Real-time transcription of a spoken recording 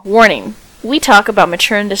Warning. We talk about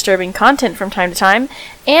mature and disturbing content from time to time,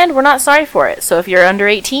 and we're not sorry for it, so if you're under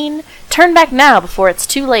 18, turn back now before it's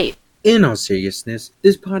too late. In all seriousness,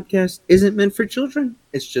 this podcast isn't meant for children.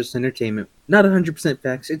 It's just entertainment. Not 100%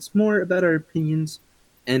 facts. It's more about our opinions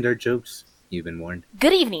and our jokes. You've been warned.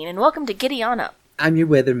 Good evening, and welcome to Giddy On Up. I'm your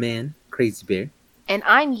weatherman, Crazybear. And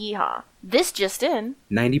I'm Yeehaw. This just in.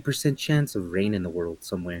 90% chance of rain in the world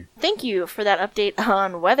somewhere. Thank you for that update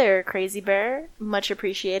on weather, Crazybear. Much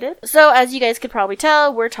appreciated. So, as you guys could probably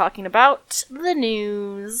tell, we're talking about the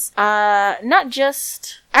news. Not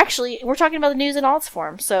just... Actually, we're talking about the news in all its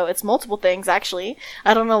form, so it's multiple things, actually.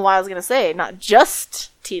 I don't know why I was gonna say, not just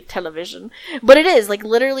television. But it is, like,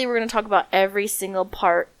 literally we're gonna talk about every single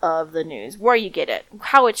part of the news. Where you get it,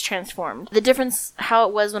 how it's transformed, the difference, how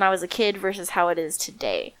it was when I was a kid versus how it is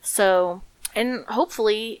today. So... and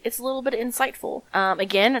hopefully it's a little bit insightful.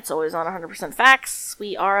 Again, it's always on 100% facts.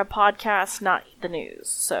 We are a podcast, not the news.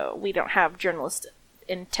 So we don't have journalist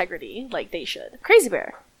integrity like they should.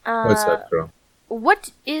 Crazybear. What's up, bro?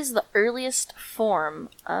 What is the earliest form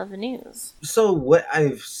of news? So what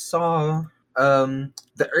I saw,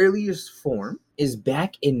 the earliest form is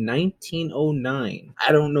back in 1909.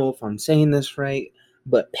 I don't know if I'm saying this right,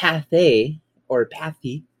 but Pathy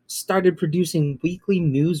started producing weekly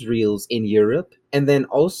newsreels in Europe, and then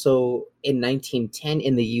also in 1910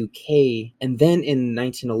 in the UK, and then in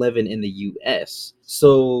 1911 in the US.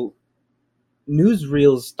 So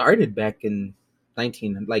newsreels started back in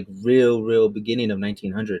real beginning of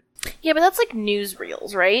 1900. Yeah, but that's like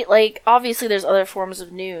newsreels, right? Like, obviously there's other forms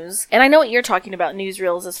of news. And I know what you're talking about,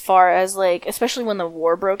 newsreels, as far as, like, especially when the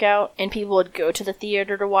war broke out and people would go to the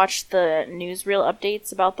theater to watch the newsreel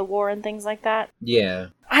updates about the war and things like that. Yeah.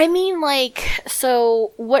 I mean, like,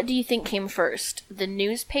 so what do you think came first? The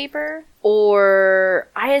newspaper? Or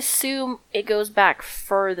I assume it goes back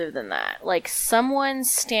further than that. Like, someone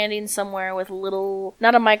standing somewhere with little,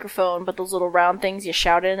 not a microphone, but those little round things you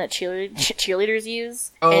shout in that cheerleaders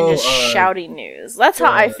use. And just shouting news. That's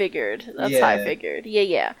how I figured.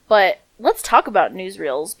 Yeah. But let's talk about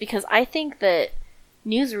newsreels, because I think that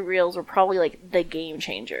newsreels were probably like the game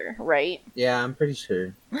changer, right? Yeah, I'm pretty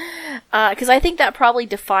sure. Because I think that probably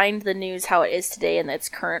defined the news how it is today in its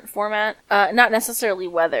current format. Not necessarily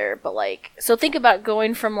weather, but like, so think about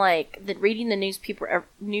going from like reading the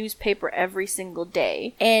newspaper every single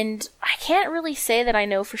day. And I can't really say that I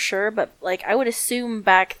know for sure, but like I would assume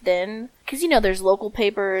back then, because you know there's local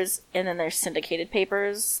papers and then there's syndicated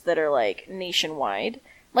papers that are like nationwide.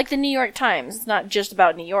 Like the New York Times, it's not just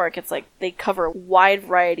about New York, it's like they cover a wide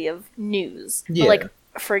variety of news. Yeah. But like,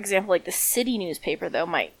 for example, like the city newspaper, though,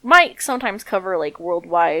 might sometimes cover like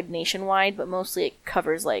worldwide, nationwide, but mostly it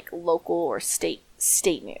covers like local or state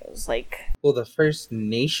news. Like, well, the first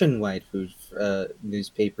nationwide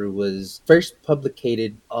newspaper was first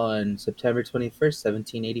publicated on September 21st,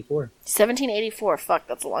 1784. 1784, fuck,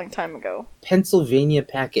 that's a long time ago. Pennsylvania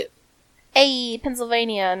Packet. Hey,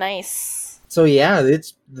 Pennsylvania, nice. So yeah,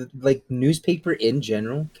 it's like newspaper in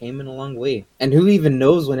general came in a long way. And who even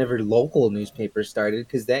knows whenever local newspapers started,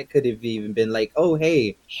 because that could have even been like, oh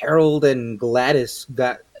hey, Harold and Gladys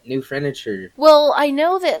got new furniture. Well, I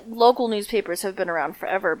know that local newspapers have been around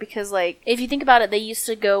forever, because like, if you think about it, they used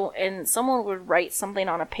to go and someone would write something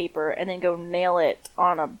on a paper and then go nail it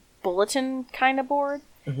on a bulletin kind of board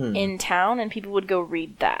in town, and people would go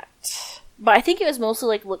read that. But I think it was mostly,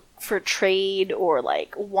 like, look for trade or,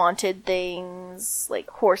 like, wanted things, like,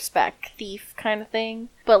 horseback thief kind of thing.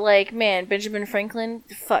 But, like, man, Benjamin Franklin,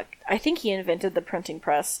 fuck, I think he invented the printing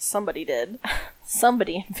press. Somebody did.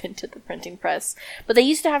 Somebody invented the printing press. But they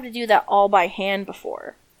used to have to do that all by hand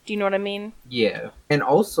before. Do you know what I mean? Yeah. And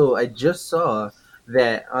also, I just saw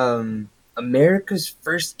that, America's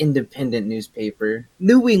first independent newspaper,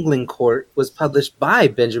 New England Court, was published by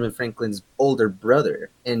Benjamin Franklin's older brother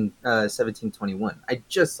in 1721. I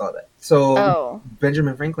just saw that. So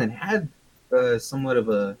Benjamin Franklin had somewhat of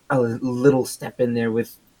a little step in there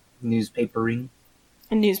with newspapering.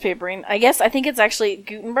 I guess, I think it's actually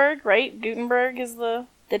Gutenberg, right? Gutenberg is the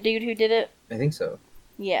dude who did it? I think so.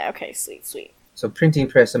 Yeah, okay, sweet. So printing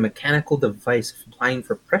press, a mechanical device applying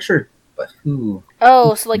for pressure. But who?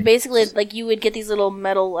 Oh, so like basically, like you would get these little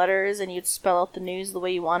metal letters and you'd spell out the news the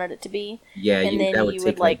way you wanted it to be. Yeah, and then you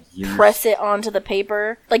would like years. Press it onto the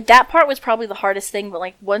paper. Like that part was probably the hardest thing, but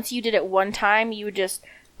like once you did it one time, you would just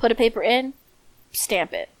put a paper in,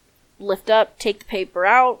 stamp it, lift up, take the paper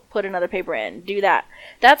out, put another paper in, do that.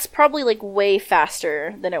 That's probably like way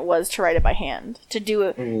faster than it was to write it by hand. To do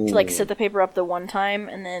it, to like set the paper up the one time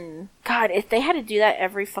and then, God, if they had to do that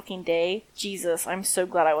every fucking day, Jesus, I'm so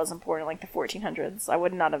glad I wasn't born in like the 1400s. I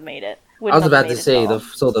would not have made it. I was about to say,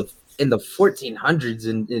 in the 1400s,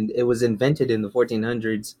 and it was invented in the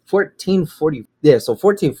 1400s. 1440. Yeah, so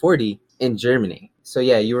 1440 in Germany. So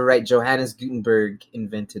yeah, you were right. Johannes Gutenberg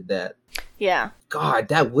invented that. Yeah. God,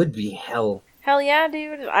 that would be hell. Hell yeah,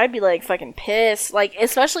 dude. I'd be, like, fucking pissed. Like,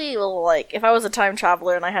 especially, like, if I was a time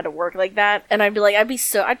traveler and I had to work like that, and I'd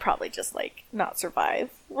probably just, like, not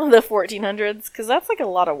survive the 1400s, because that's, like, a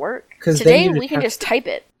lot of work. Today, we can just type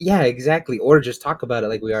it. Yeah, exactly. Or just talk about it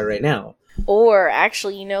like we are right now. Or,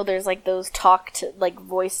 actually, you know, there's, like, those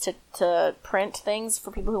voice to print things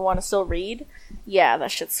for people who want to still read. Yeah,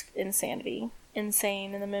 that shit's insanity.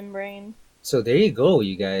 Insane in the membrane. So there you go,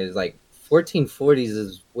 you guys. Like, 1440s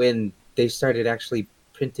is when they started actually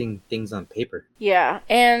printing things on paper. Yeah,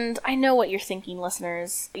 and I know what you're thinking,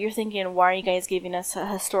 listeners. You're thinking, why are you guys giving us a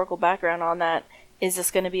historical background on that? Is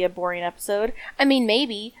this going to be a boring episode? I mean,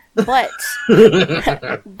 maybe, but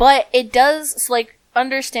but it does, like,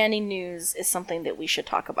 understanding news is something that we should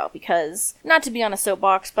talk about, because, not to be on a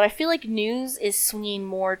soapbox, but I feel like news is swinging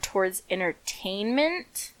more towards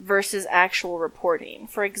entertainment versus actual reporting.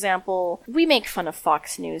 For example, we make fun of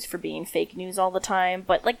Fox News for being fake news all the time,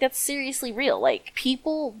 but, like, that's seriously real. Like,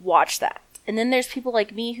 people watch that. And then there's people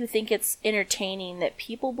like me who think it's entertaining that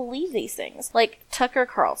people believe these things. Like Tucker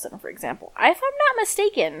Carlson, for example. If I'm not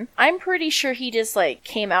mistaken, I'm pretty sure he just, like,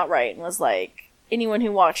 came outright and was like, anyone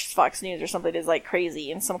who watched Fox News or something is, like,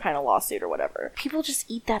 crazy in some kind of lawsuit or whatever. People just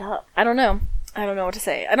eat that up. I don't know what to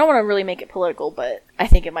say. I don't want to really make it political, but I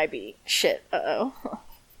think it might be. Shit. Uh-oh.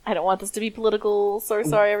 I don't want this to be political. So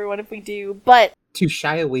sorry, everyone, if we do. But to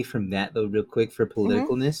shy away from that, though, real quick, for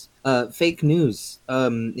politicalness, fake news.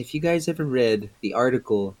 If you guys ever read the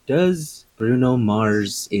article, does Bruno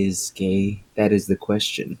Mars is gay? That is the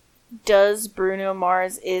question. Does Bruno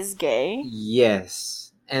Mars is gay?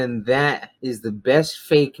 Yes. And that is the best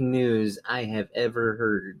fake news I have ever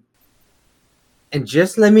heard. And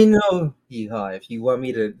just let me know, Yeehaw, if you want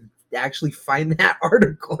me to actually find that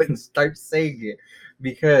article and start saying it.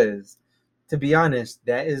 Because, to be honest,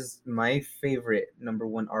 that is my favorite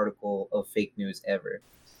 #1 article of fake news ever.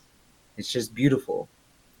 It's just beautiful.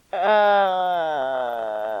 Okay,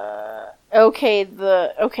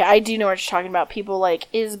 I do know what you're talking about. People like,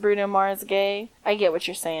 is Bruno Mars gay? I get what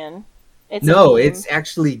you're saying. It's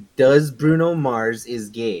actually, does Bruno Mars is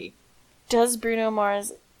gay? Does Bruno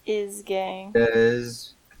Mars is gay?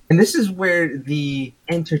 And this is where the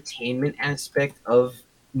entertainment aspect of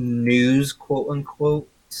news, quote unquote.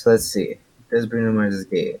 So let's see. Does Bruno Mars is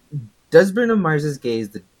gay? Does Bruno Mars is gay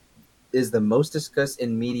is the most discussed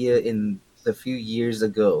in media in the few years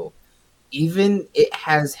ago. Even it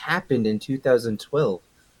has happened in 2012,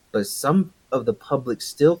 but some of the public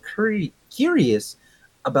still curious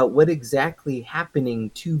about what exactly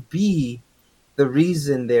happening to be the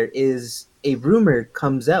reason there is a rumor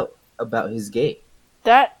comes out about his gay.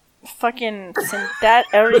 That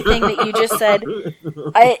everything that you just said,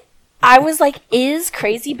 I was like, is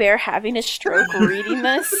Crazybear having a stroke reading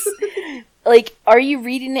this? Like, are you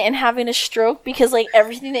reading it and having a stroke? Because, like,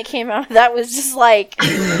 everything that came out of that was just like,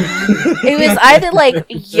 it was either like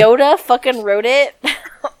Yoda fucking wrote it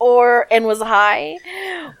and was high,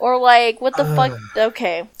 or like, what the fuck?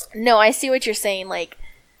 Okay. No, I see what you're saying. Like,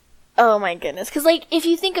 oh my goodness. Because, like, if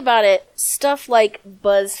you think about it, stuff like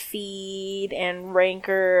BuzzFeed and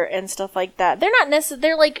Ranker and stuff like that, they're not necessarily,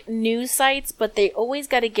 they're like news sites, but they always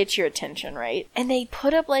got to get your attention, right? And they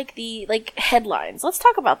put up like the, like, headlines. Let's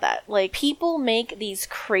talk about that. Like, people make these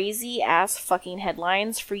crazy ass fucking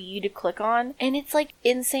headlines for you to click on, and it's like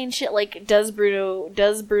insane shit. Like, does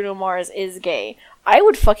Bruno Mars is gay? I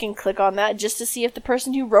would fucking click on that just to see if the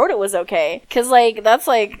person who wrote it was okay. Cause, like, that's,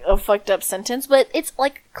 like, a fucked up sentence, but it's,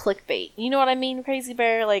 like, clickbait. You know what I mean,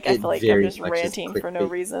 Crazybear? Like, I feel like I'm just ranting for no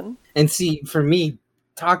reason. And see, for me,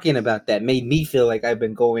 talking about that made me feel like I've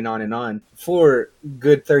been going on and on for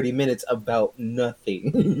good 30 minutes about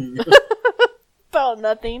nothing. About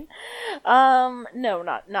nothing. No,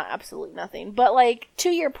 not absolutely nothing. But, like,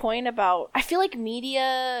 to your point about, I feel like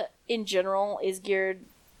media in general is geared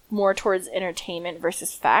more towards entertainment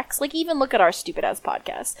versus facts. Like, even look at our stupid ass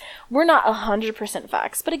podcast. We're not 100%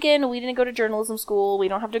 facts, but again, we didn't go to journalism school. We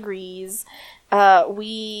don't have degrees.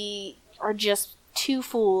 We are just two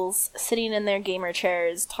fools sitting in their gamer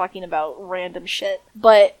chairs talking about random shit.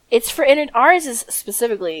 But it's for ours is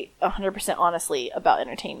specifically 100% honestly about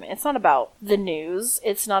entertainment. It's not about the news.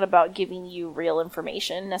 It's not about giving you real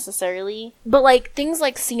information necessarily. But, like, things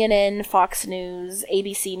like CNN, Fox News,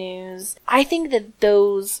 ABC News, I think that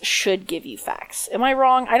those should give you facts. Am I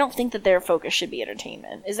wrong? I don't think that their focus should be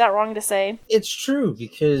entertainment. Is that wrong to say? It's true,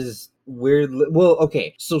 because well,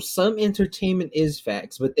 okay, so some entertainment is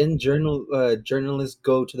facts, but then journalists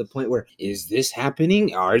go to the point where, is this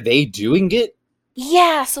happening? Are they doing it?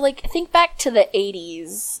 Yeah, so like think back to the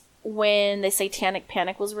 80s when the satanic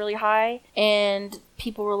panic was really high and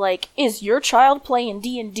people were like, is your child playing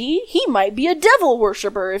D&D? He might be a devil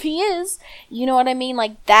worshiper if he is. You know what I mean?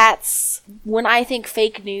 Like, that's when I think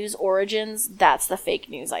fake news origins, that's the fake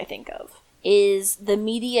news I think of. Is the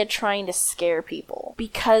media trying to scare people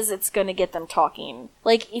because it's going to get them talking.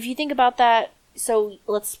 Like, if you think about that, so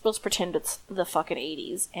let's pretend it's the fucking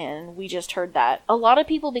 80s and we just heard that. A lot of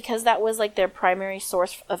people, because that was like their primary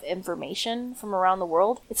source of information from around the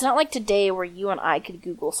world, it's not like today where you and I could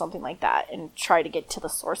Google something like that and try to get to the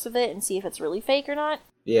source of it and see if it's really fake or not.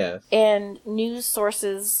 Yeah. And news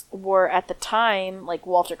sources were at the time, like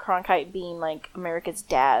Walter Cronkite being like America's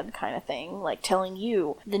dad kind of thing, like telling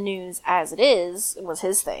you the news as it is was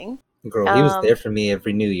his thing. Girl, he was there for me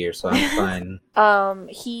every New Year, so I'm fine.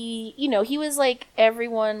 He was like,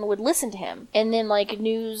 everyone would listen to him. And then like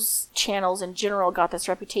news channels in general got this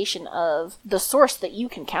reputation of the source that you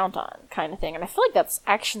can count on kind of thing. And I feel like that's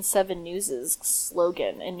Action 7 News'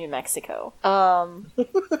 slogan in New Mexico.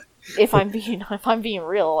 If I'm being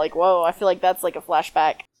real, like, whoa, I feel like that's like a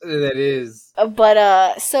flashback. That is.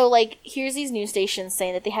 So like, here's these news stations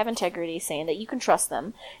saying that they have integrity, saying that you can trust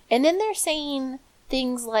them. And then they're saying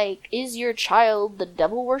things like, is your child the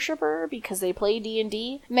devil worshiper because they play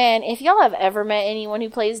D&D? Man, if y'all have ever met anyone who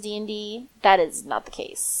plays D&D, that is not the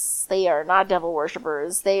case. They are not devil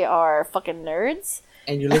worshippers. They are fucking nerds.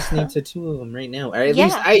 And you're listening to two of them right now. Or at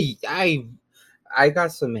least I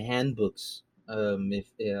got some handbooks.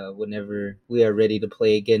 Whenever we are ready to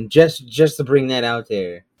play again, just to bring that out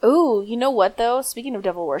there. Ooh, you know what though? Speaking of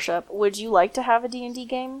devil worship, would you like to have a D&D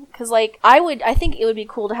game? Because like, I think it would be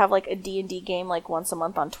cool to have like a D&D game like once a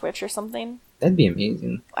month on Twitch or something. That'd be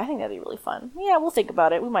amazing. I think that'd be really fun. Yeah, we'll think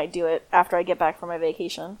about it. We might do it after I get back from my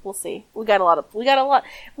vacation. We'll see. We got a lot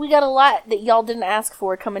that y'all didn't ask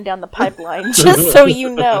for coming down the pipeline, just so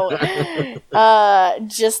you know.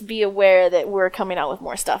 Just be aware that we're coming out with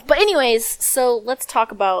more stuff. But anyways, so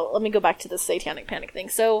let me go back to the satanic panic thing.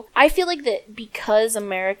 So I feel like that because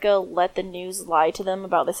America let the news lie to them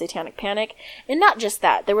about the satanic panic, and not just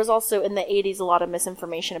that, there was also in the 80s a lot of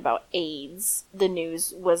misinformation about AIDS. The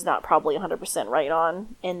news was not probably 100% right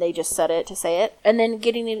on, and they just said it to say it. And then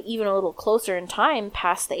getting it even a little closer in time,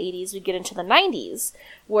 past the 80s, we get into the 90s,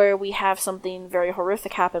 where we have something very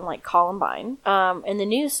horrific happen, like Columbine. And the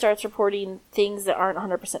news starts reporting things that aren't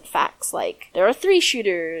 100% facts, like there are 3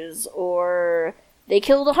 shooters, or they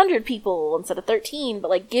killed 100 people instead of 13,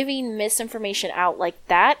 but like giving misinformation out like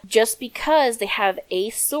that, just because they have a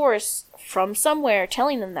source from somewhere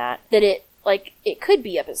telling them that it could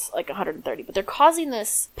be up as like 130, but they're causing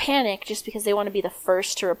this panic just because they want to be the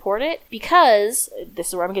first to report it, because this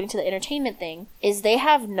is where I'm getting to the entertainment thing, is they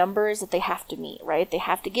have numbers that they have to meet, right? They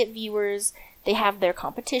have to get viewers, they have their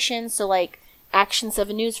competition. So like Action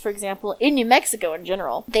 7 News, for example, in New Mexico in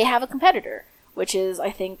general, they have a competitor, which is,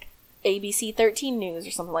 I think, ABC 13 News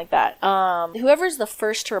or something like that. Whoever's the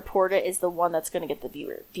first to report it is the one that's going to get the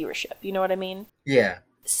viewership. You know what I mean? Yeah.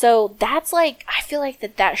 So that's like, I feel like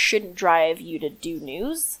that shouldn't drive you to do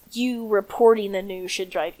news. You reporting the news should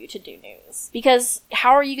drive you to do news. Because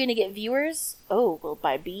how are you going to get viewers? Oh, well,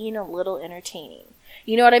 by being a little entertaining.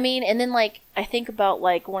 You know what I mean? And then, like, I think about,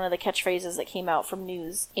 like, one of the catchphrases that came out from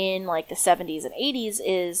news in, like, the 70s and 80s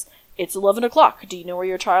is, it's 11 o'clock. Do you know where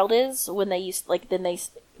your child is? When they used, like,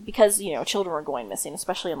 because, you know, children were going missing,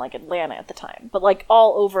 especially in, like, Atlanta at the time. But, like,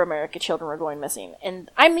 all over America, children were going missing. And,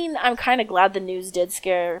 I mean, I'm kind of glad the news did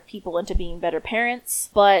scare people into being better parents,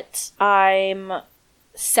 but I'm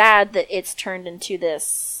sad that it's turned into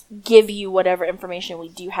this give you whatever information we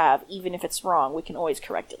do have, even if it's wrong, we can always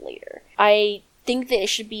correct it later. I think that it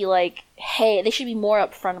should be like, hey, they should be more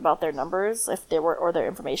upfront about their numbers or their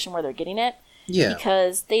information, where they're getting it. Yeah.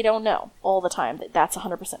 Because they don't know all the time that that's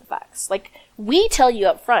 100% facts. Like, we tell you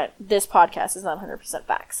up front, this podcast is not 100%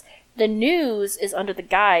 facts. The news is under the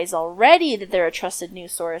guise already that they're a trusted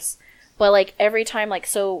news source. But, like, every time, like,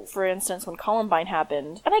 so, for instance, when Columbine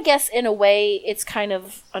happened, and I guess in a way it's kind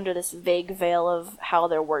of under this vague veil of how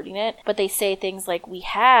they're wording it, but they say things like, we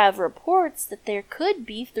have reports that there could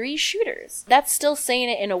be 3 shooters. That's still saying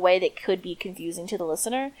it in a way that could be confusing to the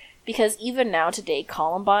listener. Because even now today,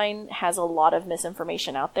 Columbine has a lot of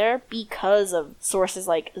misinformation out there because of sources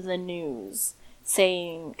like the news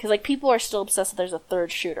saying, because like people are still obsessed that there's a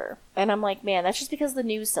 3rd shooter. And I'm like, man, that's just because the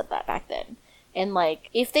news said that back then. And like,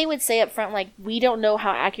 if they would say up front, like, we don't know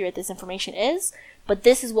how accurate this information is, but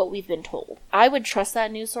this is what we've been told, I would trust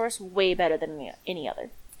that news source way better than any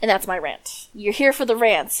other. And that's my rant. You're here for the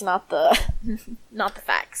rants, not the not the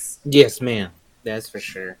facts. Yes, ma'am. That's for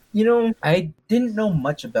sure. You know, I didn't know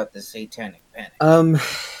much about the Satanic Panic.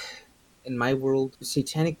 In my world, the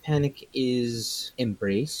Satanic Panic is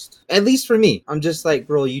embraced. At least for me. I'm just like,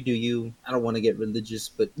 bro, you do you. I don't want to get religious,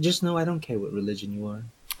 but just know I don't care what religion you are.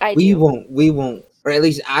 We won't, or at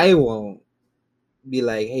least I won't be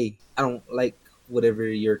like, hey, I don't like whatever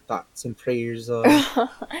your thoughts and prayers are.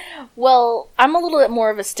 Well, I'm a little bit more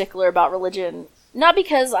of a stickler about religion. Not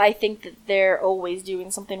because I think that they're always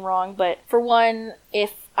doing something wrong, but for one,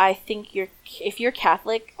 if you're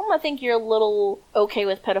Catholic, I'm gonna think you're a little okay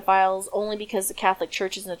with pedophiles, only because the Catholic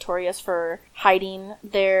Church is notorious for hiding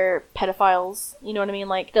their pedophiles. You know what I mean?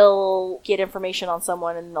 Like, they'll get information on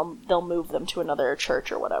someone and they'll move them to another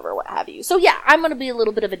church or whatever, what have you. So yeah, I'm gonna be a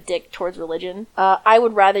little bit of a dick towards religion. I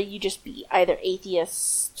would rather you just be either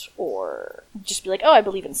atheist or just be like, oh, I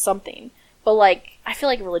believe in something. But, like, I feel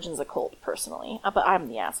like religion's a cult, personally. But I'm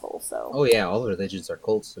the asshole, so... Oh, yeah, all religions are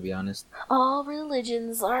cults, to be honest. All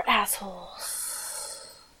religions are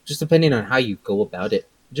assholes. Just depending on how you go about it.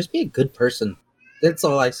 Just be a good person. That's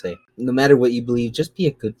all I say. No matter what you believe, just be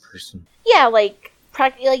a good person. Yeah, like,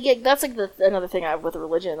 that's, like, another thing I have with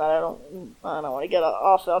religion that I don't want to get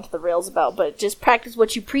off onto the rails about, but just practice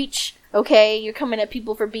what you preach. Okay, you're coming at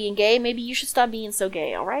people for being gay. Maybe you should stop being so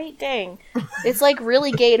gay, alright? Dang. It's, like,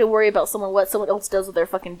 really gay to worry about what someone else does with their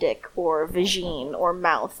fucking dick, or vagine, or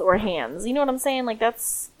mouth, or hands. You know what I'm saying? Like,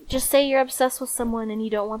 that's... Just say you're obsessed with someone and you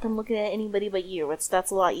don't want them looking at anybody but you.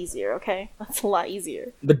 That's a lot easier, okay? That's a lot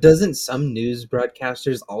easier. But doesn't some news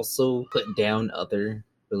broadcasters also put down other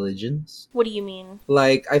religions? What do you mean?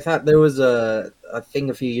 Like, I thought there was a thing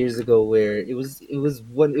a few years ago where it was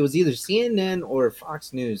either CNN or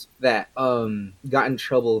Fox News that got in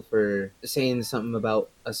trouble for saying something about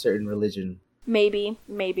a certain religion. Maybe.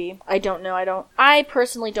 I don't know. I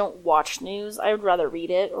personally don't watch news. I would rather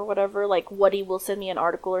read it or whatever. Like, Woody will send me an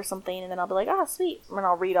article or something, and then I'll be like, ah, sweet. And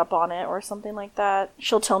I'll read up on it or something like that.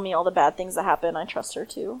 She'll tell me all the bad things that happen. I trust her,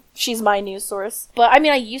 too. She's my news source. But, I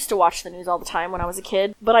mean, I used to watch the news all the time when I was a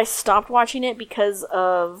kid, but I stopped watching it because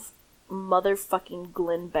of motherfucking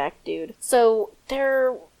Glenn Beck, dude. So,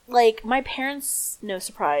 they're... Like, my parents, no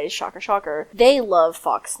surprise, shocker, they love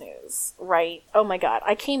Fox News, right? Oh my god,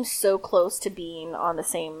 I came so close to being on the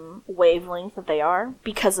same wavelength that they are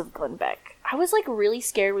because of Glenn Beck. I was, like, really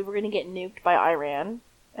scared we were gonna get nuked by Iran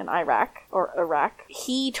and Iraq.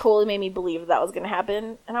 He totally made me believe that was gonna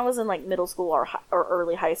happen, and I was in, like, middle school or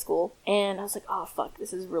early high school, and I was like, oh fuck,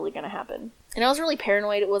 this is really gonna happen. And I was really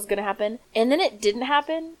paranoid it was gonna happen, and then it didn't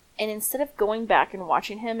happen. And instead of going back and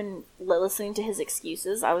watching him and listening to his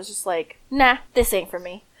excuses, I was just like, nah, this ain't for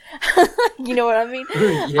me. You know what I mean?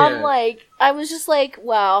 Yeah. I was just like,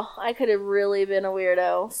 wow, I could have really been a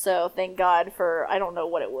weirdo. So thank God for, I don't know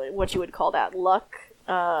what you would call that, luck?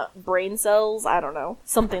 Brain cells? I don't know.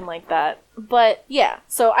 Something like that. But, yeah.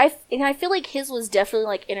 So, I feel like his was definitely,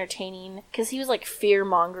 like, entertaining, because he was, like,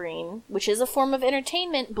 fear-mongering, which is a form of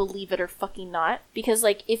entertainment, believe it or fucking not. Because,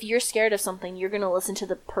 like, if you're scared of something, you're gonna listen to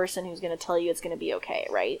the person who's gonna tell you it's gonna be okay,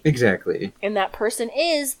 right? Exactly. And that person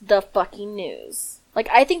is the fucking news. Like,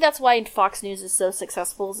 I think that's why Fox News is so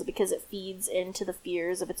successful, is because it feeds into the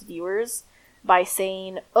fears of its viewers by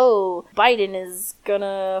saying, oh, Biden is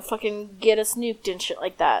gonna fucking get us nuked and shit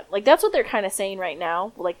like that. Like, that's what they're kind of saying right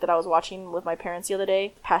now, like, that I was watching with my parents the other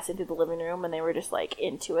day, passing through the living room, and they were just, like,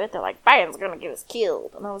 into it. They're like, Biden's gonna get us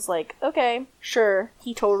killed. And I was like, okay, sure,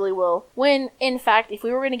 he totally will. When, in fact, if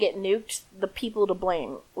we were gonna get nuked, the people to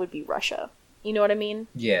blame would be Russia. You know what I mean?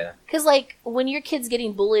 Yeah. Because, like, when your kid's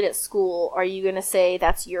getting bullied at school, are you gonna say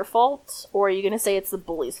that's your fault? Or are you gonna say it's the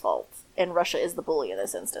bully's fault? And Russia is the bully in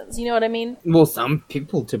this instance. You know what I mean? Well, some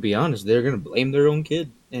people, to be honest, they're gonna blame their own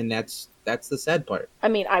kid. And that's the sad part. I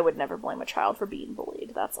mean, I would never blame a child for being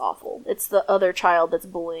bullied. That's awful. It's the other child that's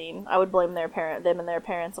bullying. I would blame them and their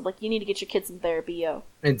parents. I'm like, you need to get your kids in therapy, yo.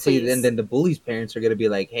 And see, then the bully's parents are gonna be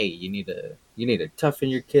like, hey, you need to toughen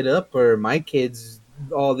your kid up, or my kid's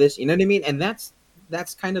all this. You know what I mean? And that's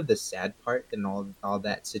kind of the sad part in all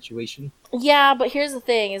that situation. Yeah, but here's the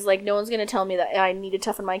thing, is, like, no one's gonna tell me that I need to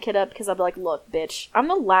toughen my kid up, because I'll be like, look, bitch, I'm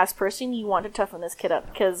the last person you want to toughen this kid up,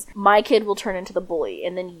 because my kid will turn into the bully,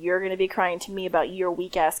 and then you're gonna be crying to me about your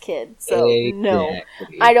weak-ass kid. So, exactly. No.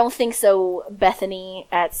 I don't think so, Bethany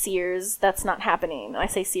at Sears. That's not happening. I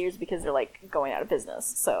say Sears because they're, like, going out of business,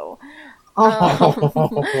 so... Well,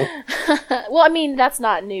 I mean, that's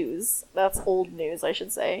not news. That's old news, I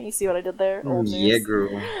should say. You see what I did there? Old news. Yeah,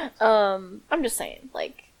 girl. I'm just saying,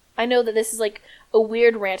 like, I know that this is, like, a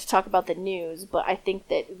weird rant to talk about the news, but I think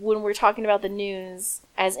that when we're talking about the news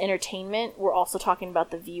as entertainment, we're also talking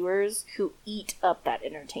about the viewers who eat up that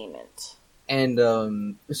entertainment. And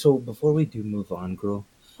so before we do move on, girl,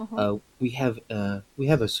 Mm-hmm. we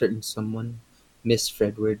have a certain someone, Miss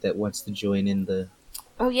Fredward, that wants to join in the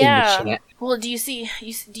Oh yeah. chat. Well, do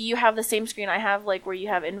you have the same screen I have, like where you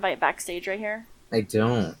have invite backstage right here? I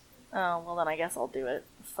don't. Oh, well then I guess I'll do it.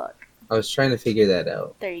 Fuck. I was trying to figure that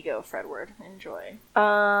out. There you go, Fredward. Enjoy.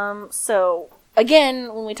 So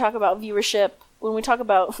again, when we talk about viewership, when we talk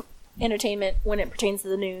about entertainment, when it pertains to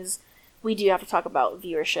the news, we do have to talk about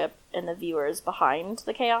viewership and the viewers behind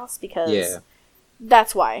the chaos, because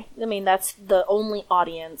that's why. I mean, that's the only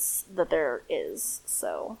audience that there is.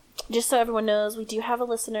 So, just so everyone knows, we do have a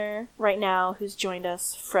listener right now who's joined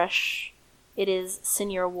us fresh. It is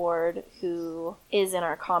Senior Ward, who is in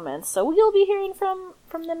our comments. So you'll be hearing from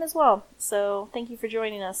them as well. So thank you for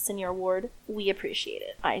joining us, Senior Ward. We appreciate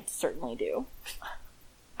it. I certainly do.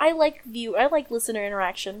 I like listener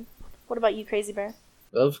interaction. What about you, Crazy Bear?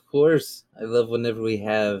 Of course. I love whenever we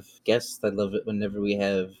have guests. I love it whenever we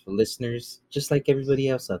have listeners, just like everybody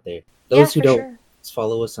else out there. Those who don't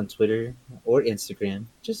follow us on Twitter or Instagram,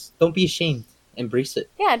 just don't be ashamed. Embrace it.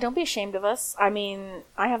 Yeah, don't be ashamed of us. I mean,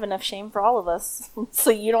 I have enough shame for all of us, so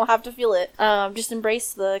you don't have to feel it. Just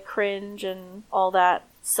embrace the cringe and all that.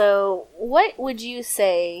 So, what would you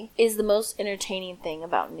say is the most entertaining thing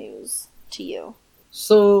about news to you?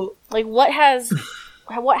 So, like, what have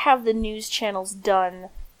the news channels done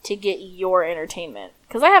to get your entertainment?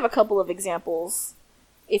 Because I have a couple of examples,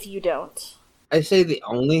 if you don't. I say the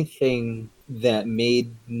only thing that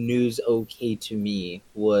made news okay to me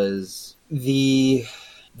was the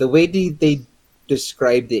way they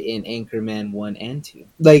described it in Anchorman 1 and 2.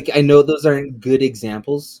 Like, I know those aren't good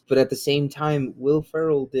examples, but at the same time, Will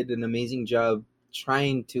Ferrell did an amazing job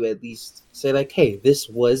trying to at least say, like, hey, this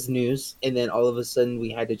was news, and then all of a sudden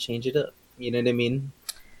we had to change it up. You know what I mean?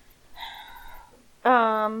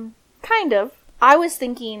 Kind of. I was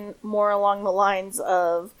thinking more along the lines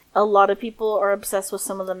of a lot of people are obsessed with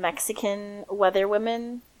some of the Mexican weather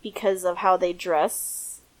women because of how they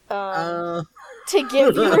dress. To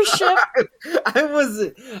get viewership.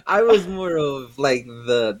 I was more of like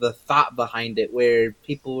the thought behind it, where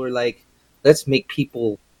people were like, let's make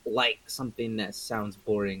people like something that sounds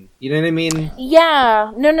boring. You know what I mean?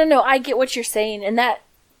 Yeah. No. I get what you're saying, and that,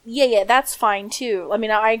 yeah, that's fine too. I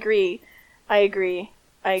mean, I agree.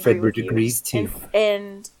 Fredward with you. agrees too.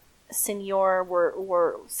 And Senor Ward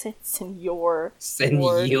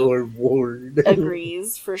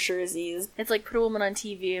agrees for sure. It's like, put a woman on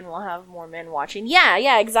TV and we'll have more men watching.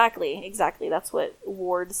 Yeah, exactly. That's what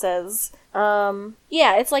Ward says.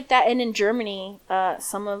 Yeah, it's like that. And in Germany,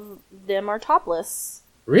 some of them are topless.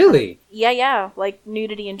 Really? Yeah. Like,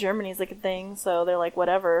 nudity in Germany is like a thing, so they're like,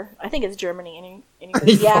 whatever. I think it's Germany.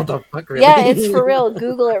 Yeah. Really? Yeah, it's for real.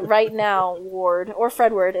 Google it right now, Ward. Or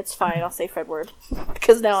Fredward. It's fine. I'll say Fredward.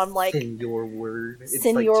 Because now I'm like... Senor Ward.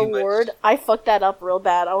 Senor Ward. I fucked that up real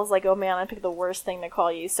bad. I was like, oh man, I picked the worst thing to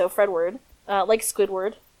call you. So Fredward. Like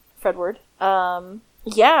Squidward. Fredward.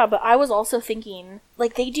 Yeah, but I was also thinking,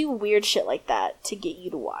 like, they do weird shit like that to get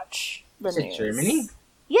you to watch the news. Germany?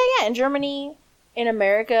 Yeah, in Germany... In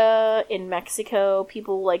America, in Mexico,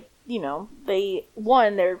 people, like, you know, they're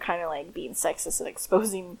kind of, like, being sexist and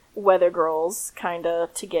exposing weather girls, kind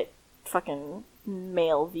of, to get fucking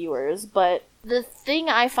male viewers. But the thing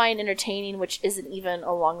I find entertaining, which isn't even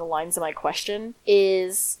along the lines of my question,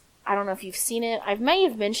 is... I don't know if you've seen it. I may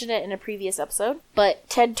have mentioned it in a previous episode, but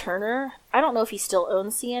Ted Turner, I don't know if he still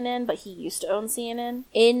owns CNN, but he used to own CNN.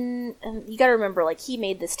 And you gotta remember, like, he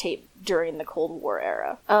made this tape during the Cold War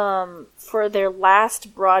era. For their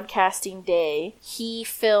last broadcasting day, he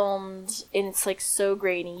filmed, and it's, like, so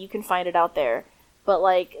grainy, you can find it out there, but,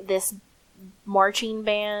 like, this marching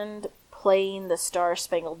band playing the Star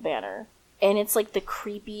Spangled Banner. And it's, like,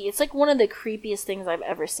 it's, like, one of the creepiest things I've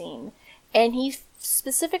ever seen. And he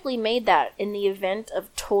specifically made that in the event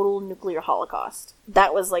of total nuclear holocaust.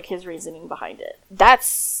 That was, like, his reasoning behind it.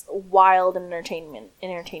 That's wild and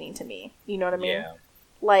entertaining to me. You know what I mean? Yeah.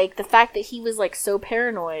 Like, the fact that he was, like, so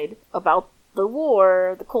paranoid about the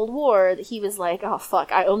war, the Cold War, that he was like, oh, fuck,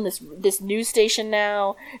 I own this news station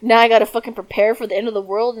now. Now I gotta fucking prepare for the end of the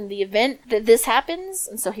world in the event that this happens.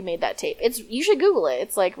 And so he made that tape. You should Google it.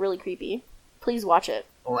 It's, like, really creepy. Please watch it.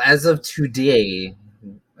 Well, as of today...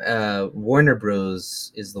 Warner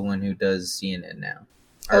Bros. Is the one who does CNN now.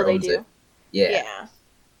 Oh, they do? Yeah.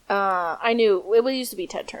 I knew. It used to be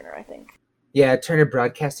Ted Turner, I think. Yeah, Turner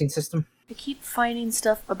Broadcasting System. I keep finding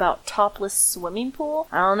stuff about topless swimming pool.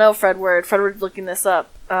 I don't know, Fredward. Fredward's looking this up.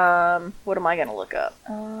 What am I gonna look up?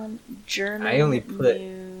 German I only put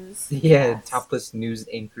news. yeah, topless news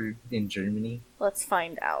anchor in Germany. Let's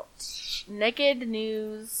find out. Naked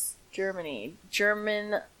news, Germany.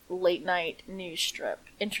 German late night news strip.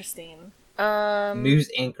 Interesting. News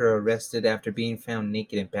anchor arrested after being found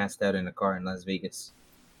naked and passed out in a car in Las Vegas.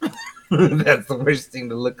 That's the worst thing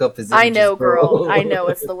to look up. Is I know, girl. I know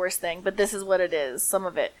it's the worst thing, but this is what it is. Some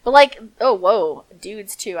of it, but like, oh, whoa,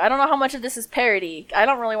 dudes too. I don't know how much of this is parody. I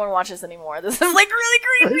don't really want to watch this anymore. This is like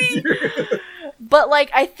really creepy. But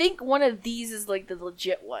like, I think one of these is like the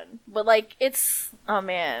legit one. But like, it's oh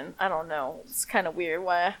man, I don't know. It's kind of weird.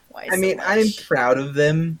 Why? I mean, much? I'm proud of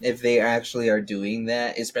them if they actually are doing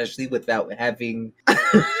that, especially without having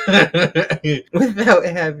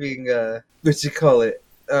what you call it.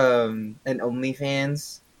 An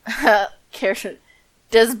OnlyFans.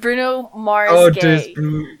 Does Bruno Mars gay?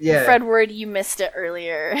 Yeah. Fred Word, you missed it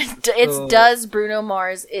earlier. Does Bruno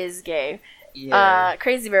Mars is gay? Yeah.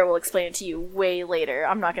 Crazy Bear will explain it to you way later.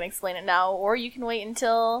 I'm not gonna explain it now, or you can wait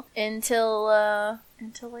until later.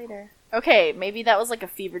 Okay, maybe that was like a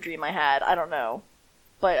fever dream I had. I don't know.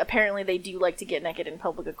 But apparently they do like to get naked in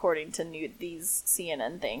public according to these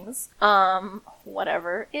CNN things.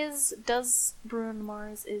 Whatever. Does Bruno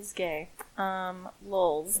Mars is gay?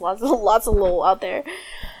 Lols. Lots of lol out there.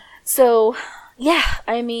 So, yeah,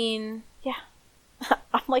 I mean, yeah.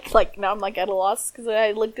 I'm like now I'm like at a loss because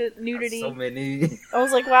I looked at nudity. So many. I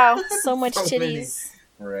was like, wow, so much so titties.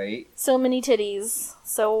 Many. Right. So many titties.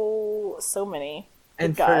 So many.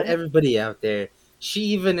 And for everybody out there, she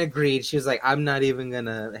even agreed. She was like, I'm not even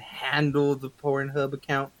gonna handle the Pornhub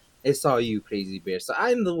account. It's all you, Crazy Bear. So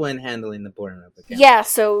I'm the one handling the Pornhub account. Yeah,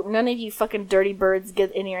 so none of you fucking dirty birds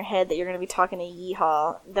get in your head that you're gonna be talking to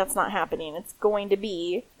Yeehaw. That's not happening. It's gonna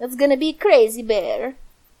be Crazy Bear.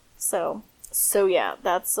 So yeah,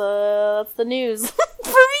 that's the news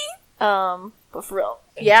for me. But for real.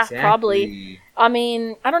 Yeah, exactly. Probably. I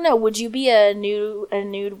mean, I don't know. Would you be a nude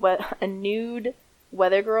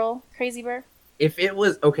weather girl, Crazy Bear? If it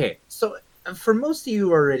was okay, so for most of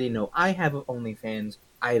you already know, I have OnlyFans.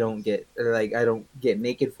 I don't get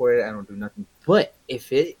naked for it. I don't do nothing. But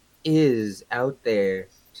if it is out there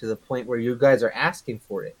to the point where you guys are asking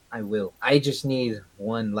for it, I will. I just need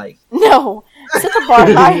one like. No, set the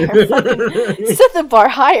bar higher. Set the bar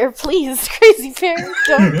higher, please, Crazy Bear.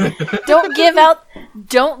 Don't give out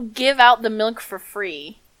the milk for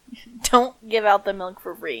free. Don't give out the milk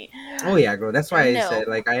for free. Oh yeah, girl. That's why I said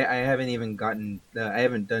like I haven't even gotten I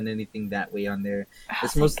haven't done anything that way on there.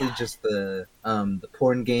 It's mostly just the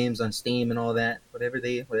porn games on Steam and all that. Whatever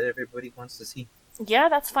everybody wants to see. Yeah,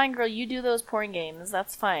 that's fine, girl. You do those porn games.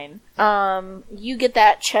 That's fine. You get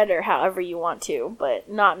that cheddar however you want to,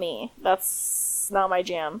 but not me. That's not my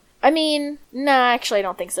jam. I mean, nah, actually I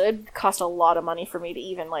don't think so. It'd cost a lot of money for me to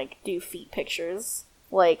even like do feet pictures.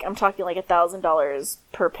 Like, I'm talking like $1,000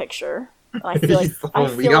 per picture. And I feel like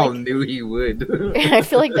we all knew he would. I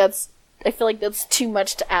feel like that's too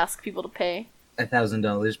much to ask people to pay.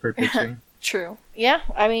 $1,000 per picture. True. Yeah.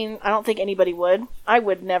 I mean, I don't think anybody would. I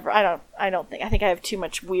would never. I think I have too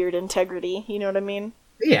much weird integrity. You know what I mean?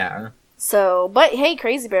 Yeah. So, but hey,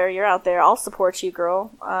 Crazy Bear, you're out there. I'll support you,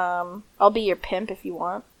 girl. I'll be your pimp if you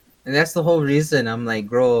want. And that's the whole reason I'm like,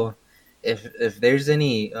 girl. If there's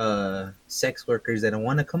any sex workers that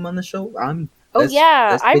want to come on the show, let's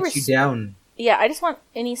get you down. Yeah, I just want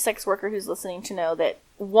any sex worker who's listening to know that,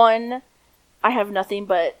 one, I have nothing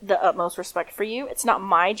but the utmost respect for you. It's not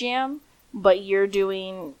my jam, but you're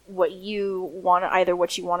doing what you want, either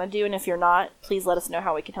what you want to do, and if you're not, please let us know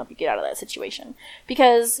how we can help you get out of that situation.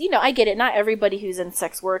 Because, I get it, not everybody who's in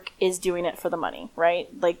sex work is doing it for the money, right?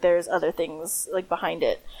 Like, there's other things, like, behind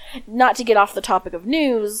it. Not to get off the topic of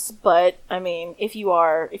news, but, I mean, if you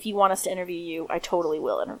want us to interview you, I totally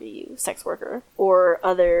will interview you, sex worker. Or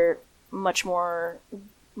other, much more...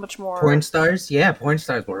 Porn stars? Yeah, porn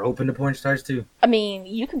stars. We're open to porn stars, too. I mean,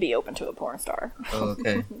 you can be open to a porn star. Oh,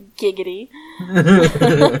 okay. Giggity.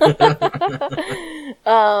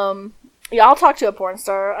 Yeah, I'll talk to a porn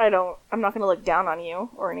star. I'm not going to look down on you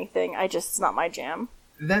or anything. It's not my jam.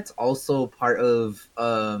 That's also part of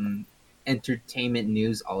entertainment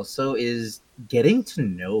news also, is getting to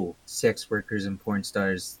know sex workers and porn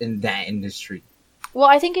stars in that industry. Well,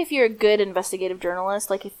 I think if you're a good investigative journalist,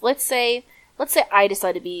 like if, let's say I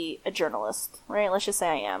decide to be a journalist, right? Let's just say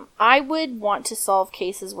I am. I would want to solve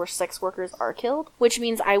cases where sex workers are killed, which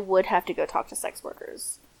means I would have to go talk to sex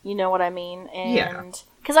workers. You know what I mean? And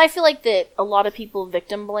because I feel like that a lot of people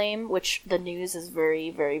victim blame, which the news is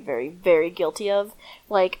very, very, very, very guilty of.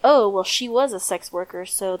 Like, oh, well, she was a sex worker,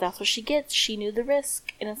 so that's what she gets. She knew the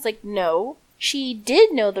risk. And it's like, no, she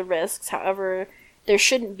did know the risks. However, there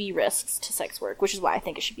shouldn't be risks to sex work, which is why I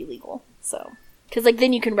think it should be legal. So, because like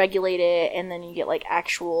then you can regulate it, and then you get like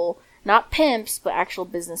actual, not pimps, but actual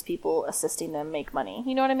business people assisting them make money.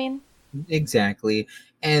 You know what I mean? Exactly.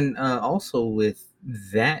 And also with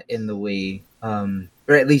that in the way, or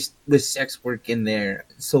at least with sex work in there.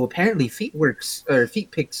 So apparently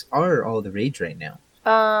feet pics are all the rage right now.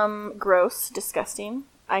 Gross, disgusting.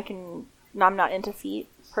 I'm not into feet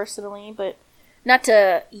personally, but not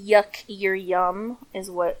to yuck your yum is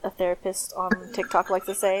what a therapist on TikTok likes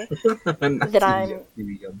to say.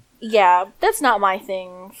 Yeah, that's not my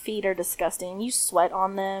thing. Feet are disgusting. You sweat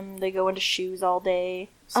on them. They go into shoes all day.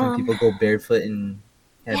 Some people go barefoot and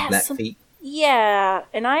have black feet. Yeah,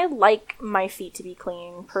 and I like my feet to be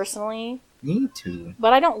clean, personally. Me too.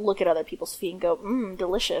 But I don't look at other people's feet and go,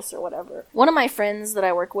 delicious, or whatever. One of my friends that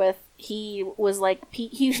I work with, he was like,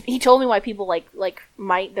 he told me why people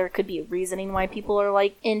there could be a reasoning why people are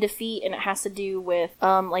like into feet, and it has to do with,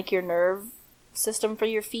 like your nerve system for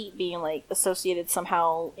your feet being like associated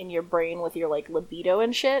somehow in your brain with your like libido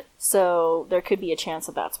and shit. So there could be a chance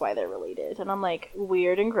that that's why they're related. And I'm like,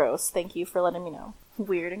 weird and gross. Thank you for letting me know.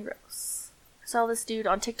 Weird and gross. Saw this dude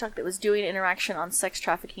on TikTok that was doing interaction on sex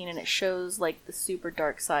trafficking, and it shows like the super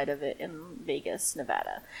dark side of it in Vegas,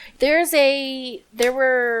 Nevada. There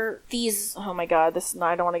were these, oh my god,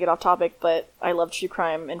 I don't want to get off topic, but I love true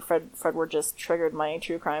crime, and Fredward just triggered my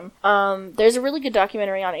true crime. There's a really good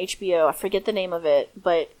documentary on HBO, I forget the name of it,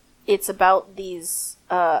 but it's about these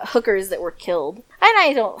hookers that were killed. And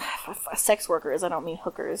I don't, sex workers, I don't mean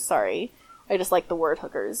hookers, sorry. I just like the word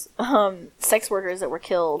hookers. Sex workers that were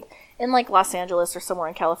killed in like Los Angeles or somewhere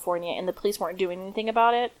in California, and the police weren't doing anything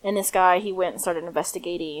about it. And this guy, he went and started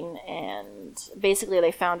investigating, and basically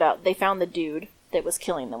they found the dude that was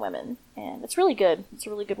killing the women. And it's really good. It's a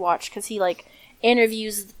really good watch, because he like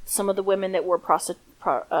interviews some of the women that were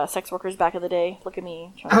sex workers back in the day. Look at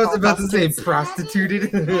me. I was about to say prostituted.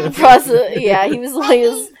 Yeah, he was like,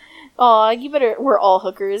 aw, we're all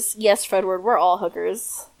hookers. Yes, Fredward, we're all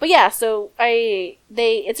hookers. But yeah, so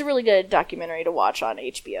it's a really good documentary to watch on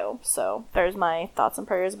HBO. So there's my thoughts and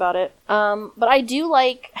prayers about it. But I do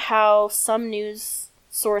like how some news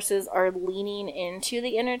sources are leaning into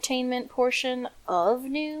the entertainment portion of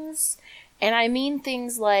news. And I mean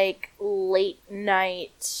things like Late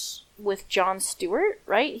Night with Jon Stewart,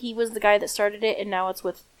 right? He was the guy that started it, and now it's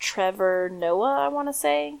with Trevor Noah, I want to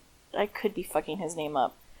say. I could be fucking his name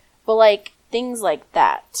up. But, like, things like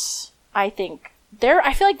that, I feel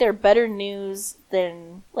like they're better news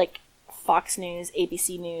than, like, Fox News,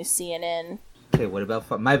 ABC News, CNN. Okay, what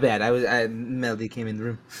about my bad, Melody came in the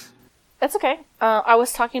room. That's okay. I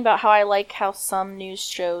was talking about how I like how some news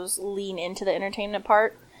shows lean into the entertainment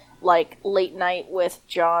part, like Late Night with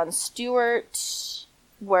Jon Stewart,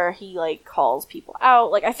 where he, like, calls people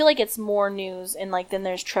out. Like, I feel like it's more news, and, like, then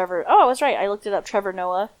there's Trevor. Oh, I was right. I looked it up. Trevor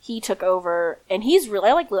Noah. He took over, and he's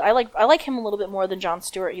really, I like him a little bit more than Jon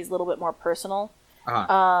Stewart. He's a little bit more personal.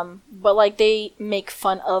 Uh-huh. But, like, they make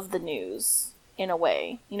fun of the news in a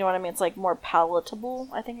way. You know what I mean? It's, like, more palatable.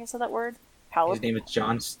 I think I said that word. Palatable. His name is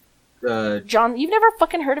Jon. John, you've never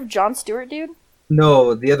fucking heard of Jon Stewart, dude?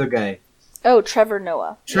 No, the other guy. Oh, Trevor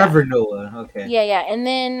Noah. Trevor Noah, okay. Yeah. And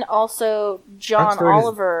then also John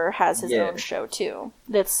Oliver has his own show, too.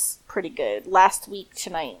 That's pretty good. Last Week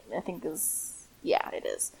Tonight, I think is... Yeah, it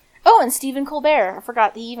is. Oh, and Stephen Colbert. I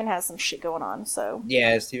forgot he even has some shit going on, so...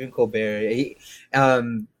 Yeah, Stephen Colbert. He,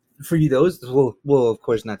 for you those... Well, of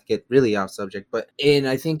course, not to get really off subject, but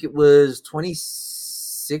I think it was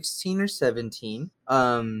 2016 or 17,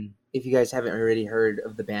 if you guys haven't already heard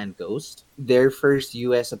of the band Ghost, their first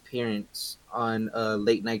U.S. appearance on a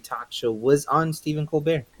late night talk show was on Stephen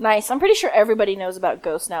Colbert. Nice. I'm pretty sure everybody knows about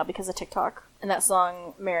Ghost now because of TikTok. And that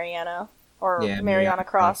song, Mariana, or Mariana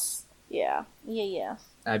Cross. Yeah.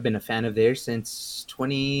 I've been a fan of theirs since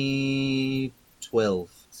 2012,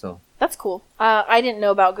 so... That's cool. I didn't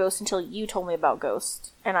know about Ghost until you told me about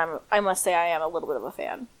Ghost. And I must say I am a little bit of a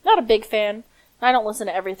fan. Not a big fan. I don't listen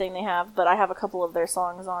to everything they have, but I have a couple of their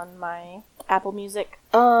songs on my Apple Music.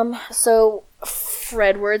 So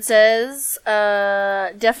Fredward says,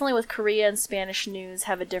 definitely with Korea and Spanish news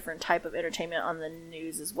have a different type of entertainment on the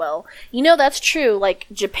news as well. You know, that's true. Like,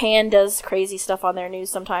 Japan does crazy stuff on their news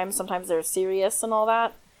sometimes. Sometimes they're serious and all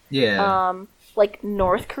that. Yeah. Like,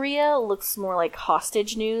 North Korea looks more like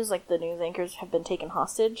hostage news. Like, the news anchors have been taken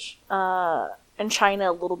hostage. And China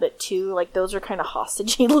a little bit too. Like, those are kind of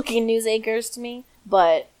hostagey looking news anchors to me.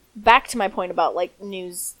 But back to my point about like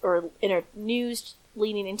news or news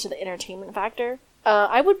leaning into the entertainment factor.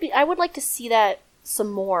 I would like to see that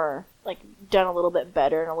some more, like, done a little bit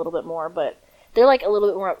better and a little bit more. But they're like a little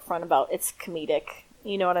bit more upfront about it's comedic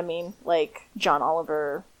You know what I mean? Like John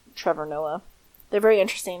Oliver, Trevor Noah. They're very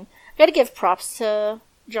interesting. I gotta give props to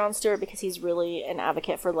Jon Stewart because he's really an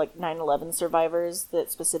advocate for like 9/11 survivors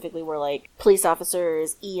that specifically were like police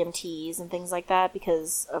officers, EMTs, and things like that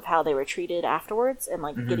because of how they were treated afterwards, and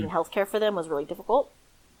like getting healthcare for them was really difficult.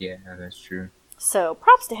 Yeah, that's true. So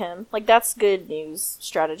props to him. Like that's good news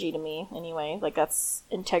strategy to me anyway. Like that's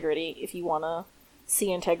integrity. If you want to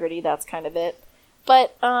see integrity, that's kind of it.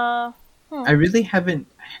 But I really haven't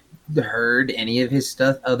heard any of his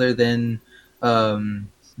stuff other than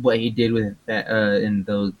what he did with that in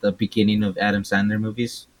the beginning of Adam Sandler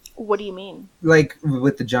movies. What do you mean? Like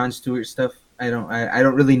with the Jon Stewart stuff, I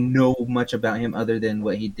don't really know much about him other than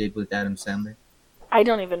what he did with Adam Sandler. I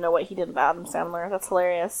don't even know what he did with Adam Sandler. That's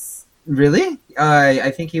hilarious. Really? I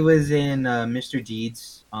think he was in Mr.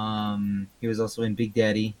 Deeds. He was also in Big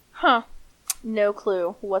Daddy. Huh. No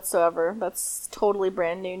clue whatsoever. That's totally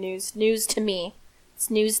brand new news. News to me. It's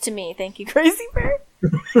news to me. Thank you, Crazy Bear.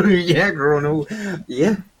 Yeah, girl. No.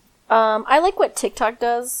 Yeah. I like what TikTok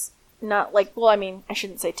does. Not like, well, I mean, I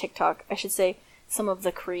shouldn't say TikTok. I should say some of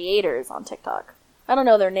the creators on TikTok. I don't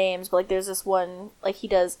know their names, but like there's this one, like he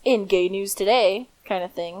does in gay news today kind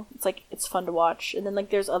of thing. It's like, it's fun to watch. And then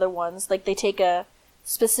like there's other ones, like they take a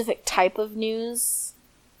specific type of news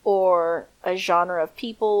or a genre of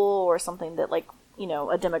people or something that like, you know,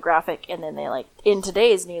 a demographic, and then they like, in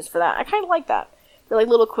today's news for that. I kind of like that. They're like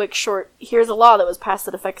little quick short, here's a law that was passed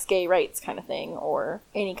that affects gay rights kind of thing, or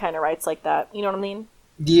any kind of rights like that. You know what I mean?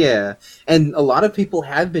 Yeah, and a lot of people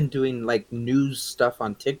have been doing like news stuff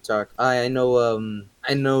on TikTok. I know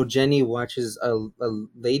Jenny watches a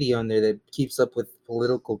lady on there that keeps up with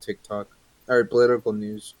political TikTok or political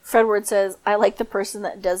news. Fredward says, I like the person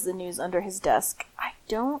that does the news under his desk. I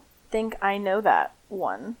don't think I know that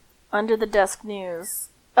one. Under the desk news.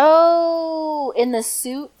 Oh, in the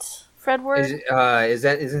suit, Fredward?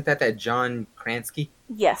 Isn't that John Kransky?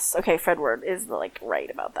 Yes, okay, Fredward is like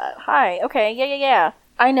right about that. Hi, okay, yeah.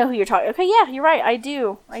 I know who you're talking. Okay, yeah, you're right. I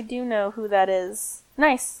do know who that is.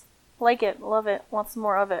 Nice. Like it. Love it. Want some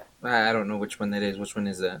more of it. I don't know which one that is. Which one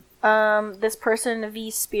is that? This person,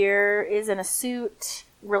 V. Spear, is in a suit,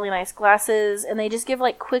 really nice glasses, and they just give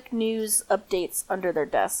like quick news updates under their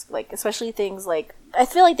desk. Like, especially things like, I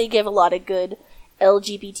feel like they give a lot of good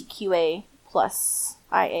LGBTQA plus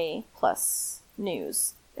IA plus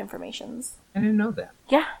news informations. I didn't know that.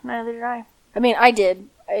 Yeah, neither did I. I mean, I did.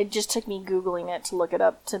 It just took me Googling it to look it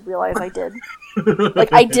up to realize I did.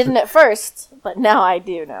 Like, I didn't at first, but now I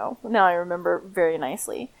do know. Now I remember very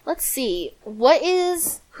nicely. Let's see. Do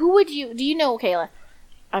you know, Kayla?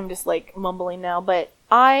 I'm just, like, mumbling now, but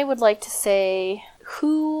I would like to say,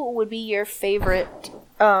 who would be your favorite,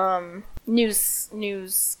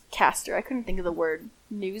 newscaster? I couldn't think of the word.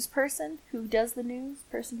 News person who does the news?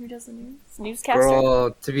 Person who does the news? Newscaster?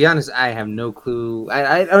 Girl, to be honest, I have no clue.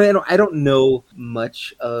 I don't know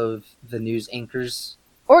much of the news anchors.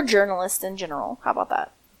 Or journalists in general. How about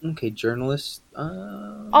that? Okay, journalists.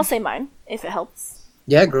 I'll say mine, if it helps.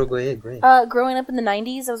 Yeah, girl, go ahead. Growing up in the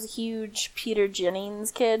 90s, I was a huge Peter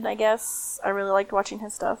Jennings kid, I guess. I really liked watching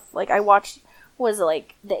his stuff. Like, I watched, the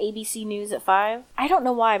ABC News at 5? I don't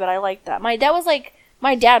know why, but I liked that.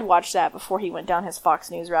 My dad watched that before he went down his Fox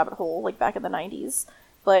News rabbit hole, like, back in the 90s.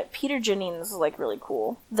 But Peter Jennings is, like, really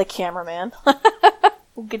cool. The cameraman.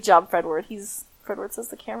 Good job, Fredward. Fredward says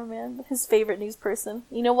the cameraman, his favorite news person.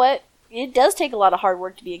 You know what? It does take a lot of hard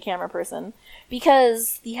work to be a camera person.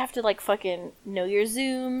 Because you have to, like, fucking know your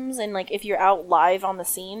zooms. And, like, if you're out live on the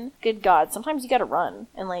scene, good God, sometimes you gotta run.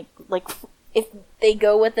 And, like if they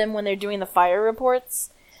go with them when they're doing the fire reports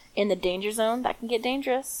in the danger zone, that can get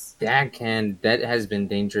dangerous. That has been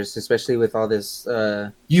dangerous, especially with all this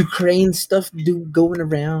Ukraine stuff going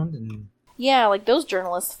around. And yeah, like those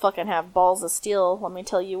journalists fucking have balls of steel, let me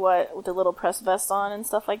tell you what, with the little press vests on and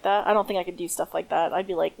stuff like that. I don't think I could do stuff like that. I'd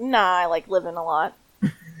be like, nah, I like living a lot.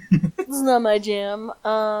 This is not my jam.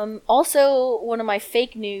 Also, one of my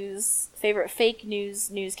favorite fake news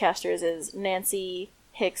newscasters is Nancy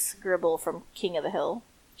Hicks Gribble from King of the Hill.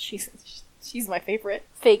 She's my favorite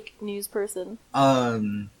fake news person.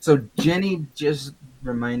 So Jenny just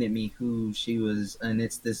reminded me who she was, and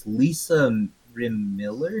it's this Lisa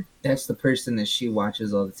Miller. That's the person that she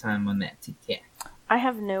watches all the time on that TikTok. I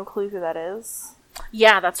have no clue who that is.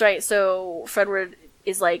 Yeah, that's right. So Fredward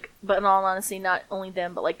is like, but in all honesty, not only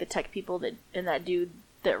them, but like the tech people and that dude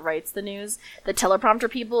that writes the news, the teleprompter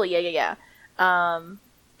people. Yeah.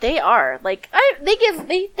 They are like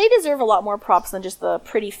they deserve a lot more props than just the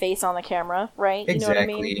pretty face on the camera, right? You know what I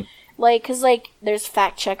mean? Like, cause like there's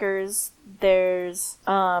fact checkers, there's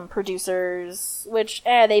producers, which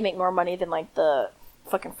they make more money than like the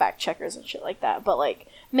fucking fact checkers and shit like that. But, like,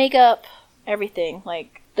 makeup, everything,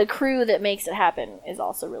 like, the crew that makes it happen is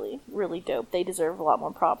also really, really dope. They deserve a lot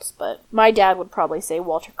more props, but my dad would probably say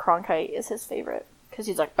Walter Cronkite is his favorite. Because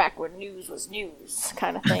he's like, back when news was news,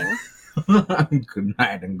 kind of thing. Good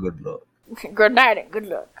night and good luck. Good night and good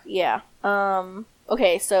luck. Yeah.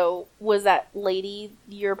 Okay, so was that lady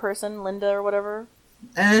your person, Linda or whatever?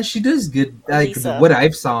 She does good. Like Lisa. what I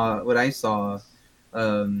saw.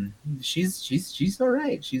 She's all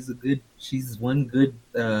right. She's one good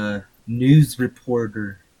news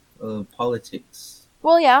reporter of politics.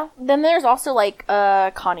 Well, yeah. Then there's also like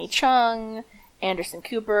Connie Chung, Anderson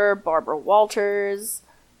Cooper, Barbara Walters.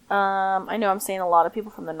 I know I'm saying a lot of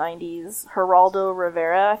people from the 90s. Geraldo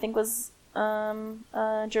Rivera, I think, was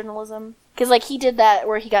journalism. Because, like, he did that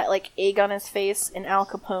where he got, like, egg on his face in Al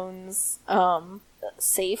Capone's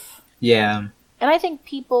safe. Yeah. And I think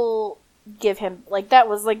people give him, like,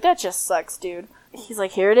 that just sucks, dude. He's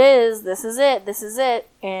like, here it is, this is it,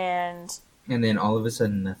 and then all of a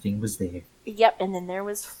sudden, nothing was there. Yep, and then there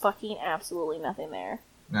was fucking absolutely nothing there.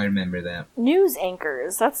 I remember that. News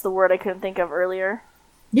anchors, that's the word I couldn't think of earlier.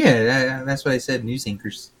 Yeah, that's what I said, news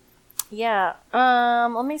anchors. Yeah,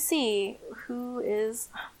 let me see, who is,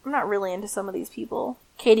 I'm not really into some of these people.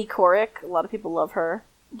 Katie Couric, a lot of people love her.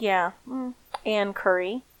 Yeah, Ann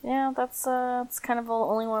Curry. Yeah, that's kind of the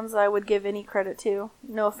only ones I would give any credit to.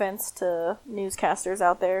 No offense to newscasters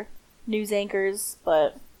out there, news anchors,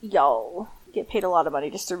 but y'all get paid a lot of money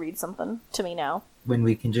just to read something to me now. When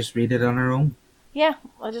we can just read it on our own? Yeah,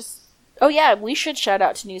 oh yeah, we should shout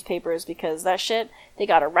out to newspapers because that shit, they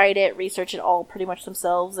gotta write it, research it all pretty much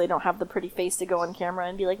themselves. They don't have the pretty face to go on camera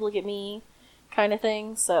and be like, look at me, kind of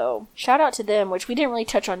thing. So, shout out to them, which we didn't really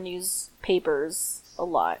touch on newspapers a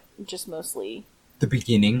lot, just mostly the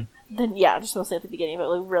beginning. Just mostly at the beginning,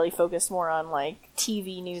 but we really focused more on, like,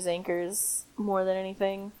 TV news anchors more than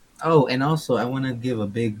anything. Oh, and also, I want to give a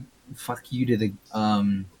big fuck you to the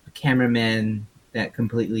cameraman that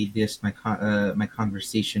completely dissed my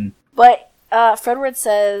conversation. But Fredward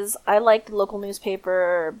says, I like the local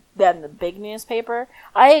newspaper than the big newspaper.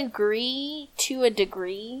 I agree to a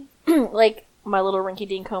degree. Like, my little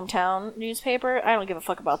rinky-dink hometown newspaper, I don't give a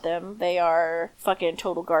fuck about them. They are fucking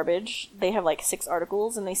total garbage. They have, like, 6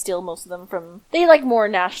 articles, and they steal most of them from... They like more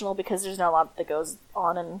national because there's not a lot that goes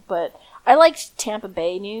on, but I liked Tampa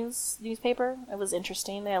Bay newspaper. It was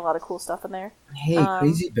interesting. They had a lot of cool stuff in there. Hey,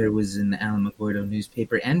 Crazybear was in the Alamogordo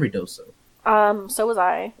newspaper and Ruidoso. So was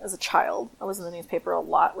I, as a child. I was in the newspaper a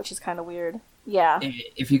lot, which is kind of weird. Yeah.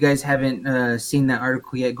 If you guys haven't seen that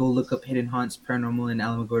article yet, go look up Hidden Haunts Paranormal in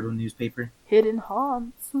Alamogordo newspaper. Hidden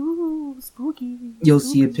Haunts. Ooh, spooky. You'll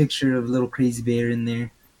see a picture of little Crazybear in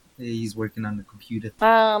there. He's working on the computer.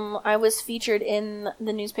 I was featured in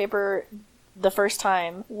the newspaper the first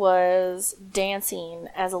time was dancing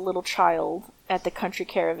as a little child at the country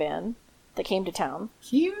caravan that came to town.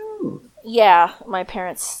 Cute. Yeah, my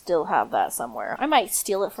parents still have that somewhere. I might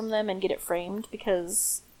steal it from them and get it framed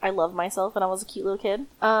because I love myself and I was a cute little kid.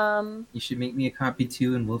 You should make me a copy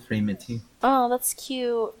too and we'll frame it too. Oh, that's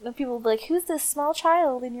cute. Then people will be like, who's this small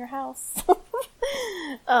child in your house?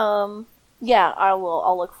 Yeah,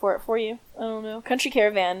 I'll look for it for you. I don't know. Country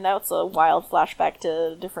Caravan, that's a wild flashback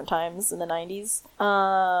to different times in the 90s.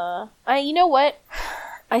 You know what?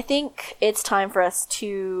 I think it's time for us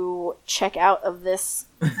to check out of this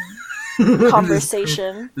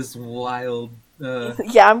conversation. This wild...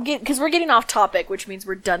 Yeah, because we're getting off topic, which means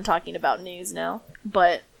we're done talking about news now.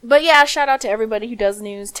 But yeah, shout out to everybody who does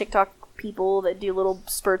news, TikTok people that do little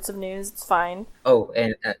spurts of news. It's fine. Oh,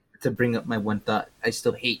 and to bring up my one thought, I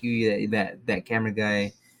still hate you, that camera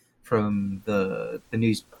guy from the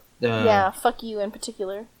news. Yeah, fuck you in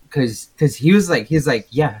particular. Because he was like,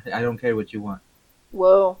 yeah, I don't care what you want.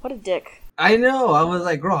 Whoa, what a dick. I know. I was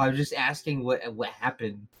like, girl, I was just asking what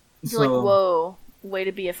happened. You're like, whoa, way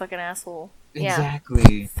to be a fucking asshole.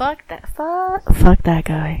 Exactly. Yeah. Fuck that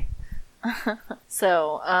guy.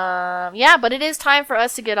 So, yeah, but it is time for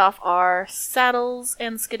us to get off our saddles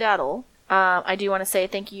and skedaddle. I do want to say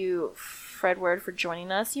thank you, Fredward, for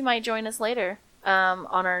joining us. You might join us later on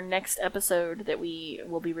our next episode that we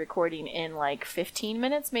will be recording in like 15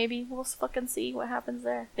 minutes, maybe. We'll fucking see what happens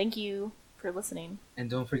there. Thank you for listening. And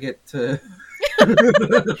don't forget to...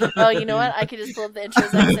 Oh, you know what? I could just pull up the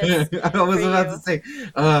intros exits. I was about to say,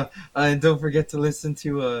 and don't forget to listen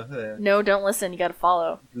to... No, don't listen. You gotta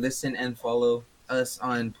follow. Listen and follow us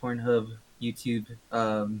on Pornhub, YouTube,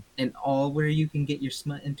 and all where you can get your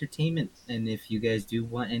smut entertainment. And if you guys do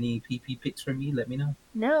want any PP pics from me, let me know.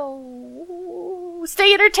 No.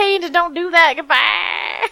 Stay entertained and don't do that. Goodbye.